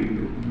want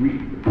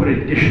to put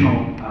an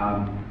additional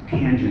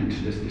tangent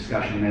to this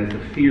discussion, and that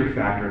is the fear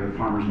factor of the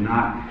farmers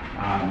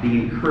not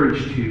being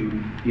encouraged to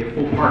be a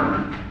full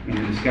partner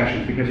in the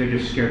discussions because they're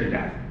just scared to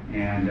death.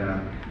 And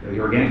the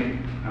organic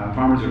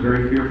farmers are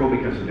very fearful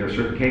because of their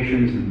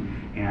certifications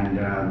and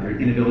their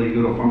inability to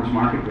go to a farmer's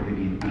market where they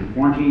be under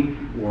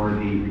quarantine, or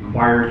the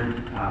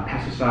required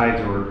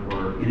pesticides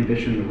or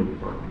inhibition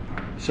or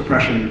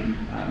suppression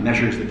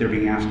measures that they're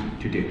being asked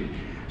to do.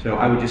 So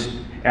I would just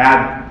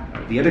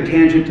add the other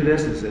tangent to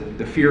this is that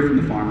the fear from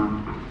the farmer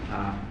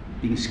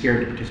being scared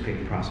to participate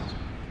in the process.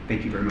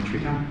 Thank you very much for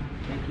your time.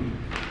 Thank you.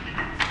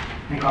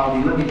 Thank all of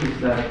you. Let me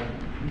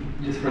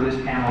just for this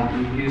panel,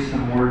 we use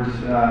some words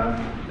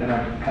that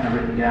I've kind of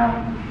written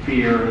down: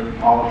 fear,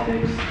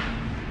 politics,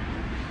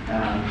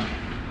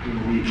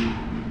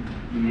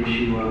 the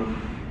issue of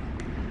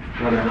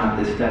whether or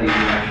not this study is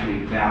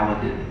actually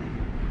valid.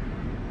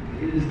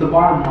 Is the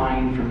bottom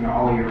line from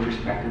all of your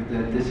perspective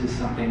that this is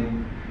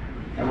something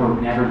that we're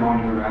never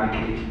going to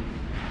eradicate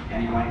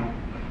anyway?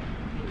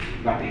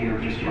 I'd like to hear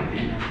just your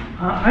opinion.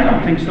 I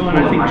don't think so, and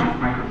I think...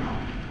 Microphone.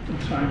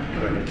 I'm sorry.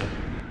 Go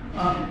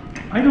ahead.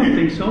 I don't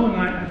think so, and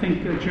I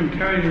think Jim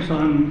Carey is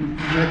on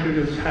record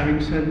as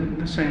having said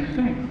the same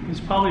thing.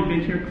 He's probably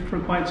been here for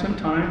quite some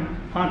time.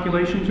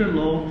 Populations are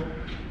low.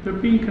 They're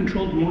being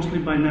controlled mostly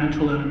by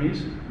natural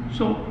enemies,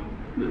 so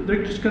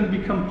they're just going to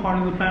become part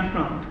of the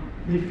background.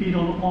 They feed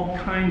on all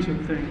kinds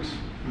of things.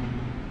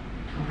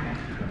 Okay.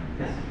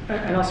 Yes.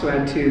 I'd also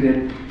add too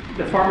that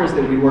the farmers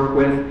that we work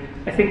with,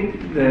 I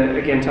think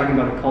again talking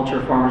about the culture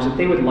of farmers, that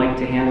they would like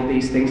to handle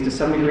these things to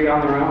some degree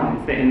on their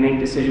own and make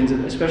decisions,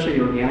 especially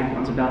the organic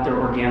ones, about their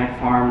organic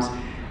farms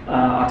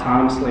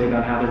autonomously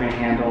about how they're going to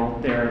handle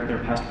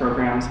their pest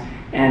programs.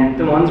 And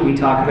the ones we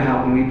talk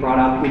about, when we brought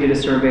up, we did a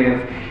survey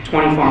of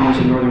 20 farmers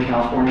in Northern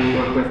California we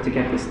work with to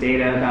get this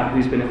data about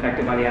who's been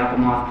affected by the apple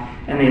moth.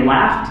 And they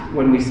laughed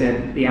when we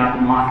said the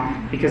apple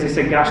moth, because they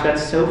said, gosh,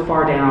 that's so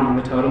far down on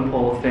the totem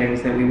pole of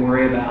things that we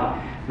worry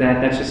about,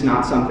 that's just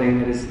not something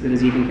that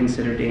is even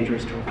considered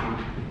dangerous to a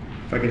farm.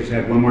 If I could just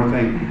add one more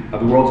thing. The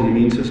world's an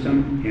immune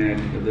system, and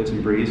it lives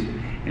and breathes.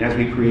 And as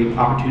we create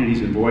opportunities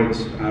and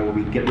voids where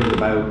we get rid of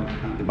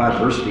the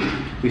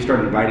biodiversity, we start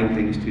inviting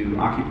things to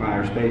occupy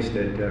our space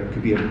that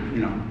could be a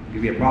problem,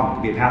 could be a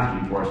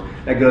pathogen for us.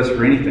 That goes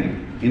for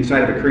anything.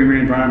 Inside of a creamery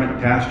environment,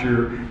 a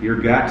pasture, your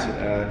gut,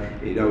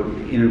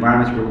 in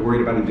environments where we're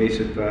worried about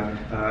invasive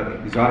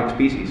exotic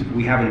species.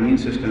 We have an immune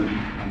system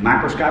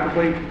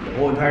macroscopically, the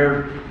whole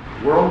entire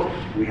world.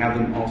 We have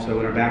them also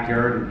in our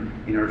backyard and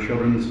in our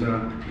children's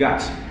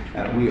guts.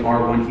 We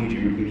are one huge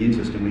immune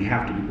system. We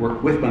have to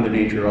work with Mother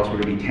Nature, or else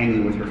we're going to be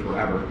tangling with her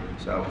forever.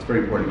 So it's very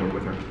important to work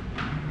with her.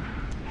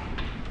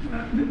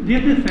 The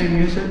other thing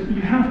is that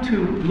you have to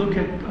look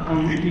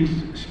at these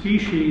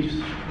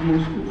species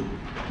almost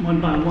one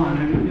by one,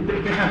 and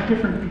they have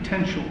different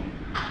potential.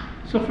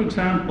 So, for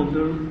example,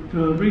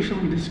 the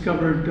recently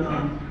discovered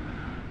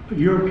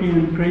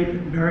European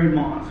grape berry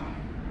moth.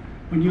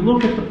 When you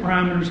look at the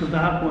parameters of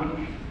that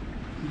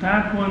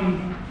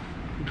one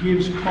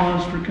gives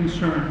cause for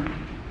concern.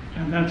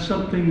 And that's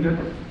something that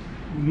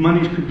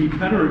monies could be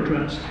better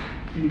addressed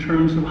in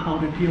terms of how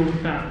to deal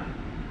with that.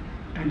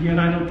 And yet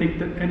I don't think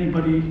that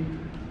anybody,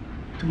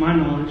 to my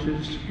knowledge,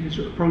 is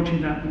approaching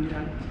that one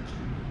yet.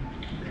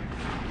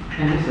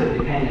 And it's a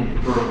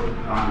dependent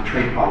on the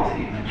trade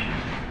policy you mentioned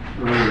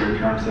earlier in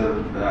terms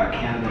of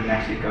Canada,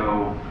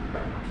 Mexico,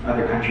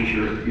 other countries,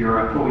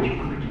 Europe. What would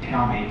you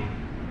tell me?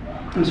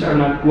 I'm sorry,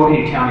 what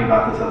can you tell me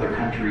about those other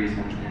countries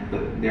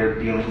and their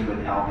dealings with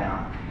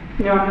LBAM?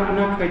 You know, I'm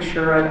not quite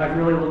sure. I've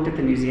really looked at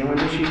the New Zealand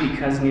issue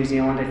because New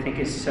Zealand, I think,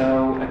 is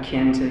so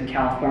akin to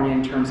California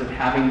in terms of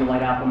having the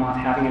light apple moth,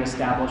 having it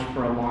established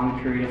for a long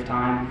period of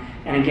time.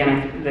 And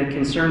again, the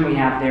concern we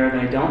have there that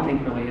I don't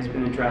think really has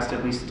been addressed,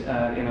 at least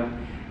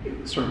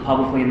sort of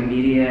publicly in the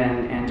media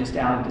and just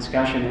out of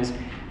discussion, is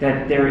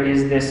that there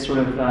is this sort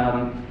of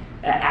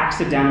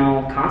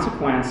accidental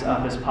consequence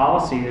of this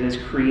policy that is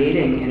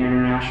creating an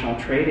international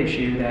trade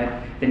issue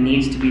that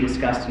needs to be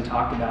discussed and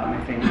talked about. And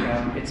I think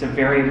it's a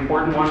very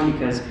important one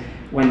because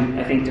when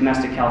I think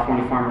domestic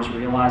California farmers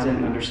realize it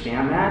and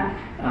understand that,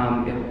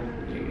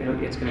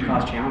 it's going to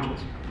cause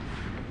challenges.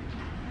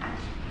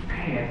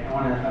 Okay, I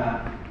want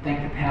to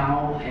thank the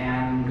panel,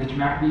 and Mr.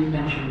 McAfee, you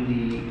mentioned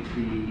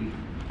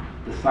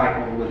the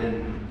cycle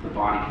within the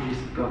body. Can you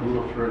just go a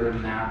little further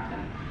than that?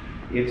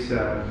 It's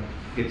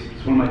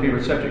one of my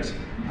favorite subjects.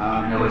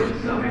 No, it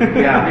is. So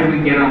maybe, yeah, maybe we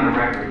can get on the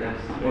record.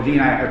 Well, Dean,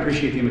 I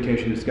appreciate the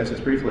invitation to discuss this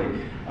briefly.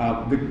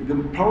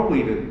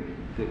 Probably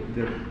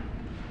the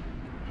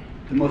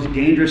most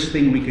dangerous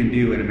thing we can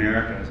do in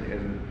America as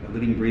a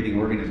living, breathing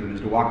organism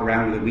is to walk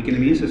around with a weakened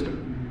immune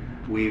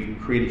system. We've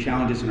created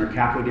challenges in our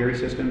capillary dairy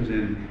systems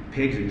in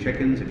pigs and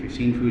chickens. If you've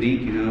seen Food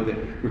Inc., you know that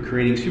we're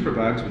creating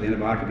superbugs with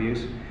antibiotic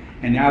abuse.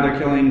 And now they're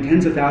killing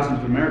tens of thousands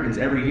of Americans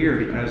every year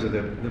because of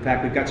the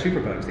fact we've got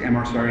superbugs, the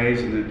MRSAs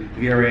and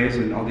the VRAs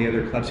and all the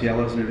other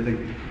Klebsiellas and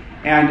everything.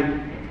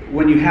 And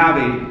when you have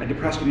a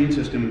depressed immune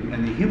system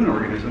in the human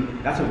organism,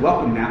 that's a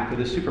welcome mat for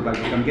this superbug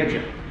to come get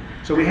you.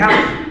 So we have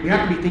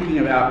to be thinking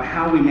about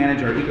how we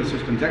manage our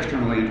ecosystems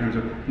externally in terms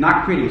of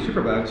not creating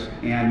superbugs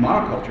and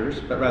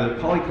monocultures, but rather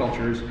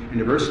polycultures and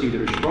diversity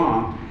that are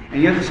strong,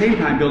 and yet at the same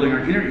time building our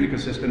inner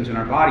ecosystems in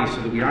our bodies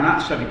so that we are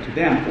not subject to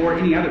them or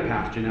any other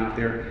pathogen out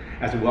there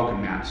as a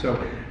welcome mat.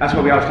 So that's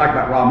why we always talk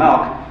about raw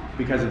milk,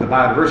 because of the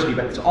biodiversity,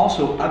 but it's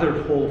also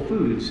other whole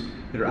foods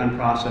that are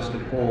unprocessed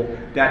and whole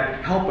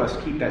that help us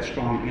keep that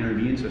strong inner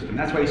immune system.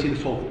 That's why you see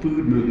this whole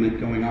food movement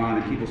going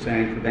on and people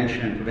saying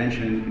prevention,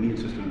 immune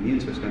system,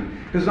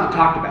 because it's not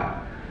talked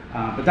about.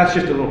 But that's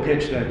just a little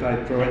pitch that I thought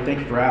I'd throw in. Thank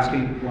you for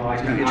asking. Well, I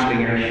It's just an wanted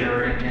interesting to make area.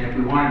 sure, and if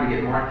we wanted to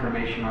get more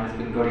information on this,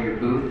 we can go to your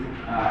booth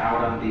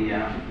out on the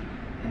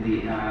in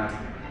the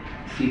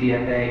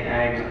CDFA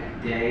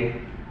Ag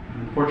Day.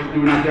 Unfortunately,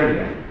 we're not there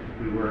today.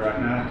 We were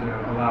not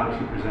allowed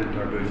to present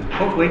our booth.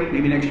 Hopefully,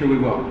 maybe next year we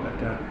will.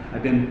 But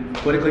I've been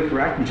politically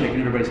correct and shaking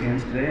everybody's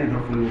hands today, and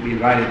hopefully we'll be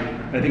invited.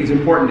 But I think it's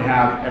important to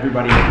have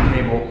everybody at the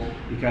table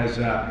because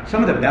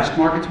some of the best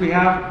markets we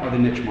have are the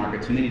niche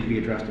markets, and they need to be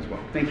addressed as well.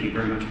 Thank you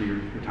very much for your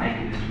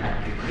time. Thank you, Mr.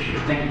 McAfee. Appreciate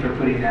it. Thank you for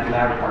putting that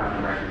latter part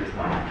on the record as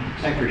well.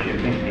 I appreciate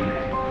it. Thank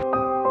you.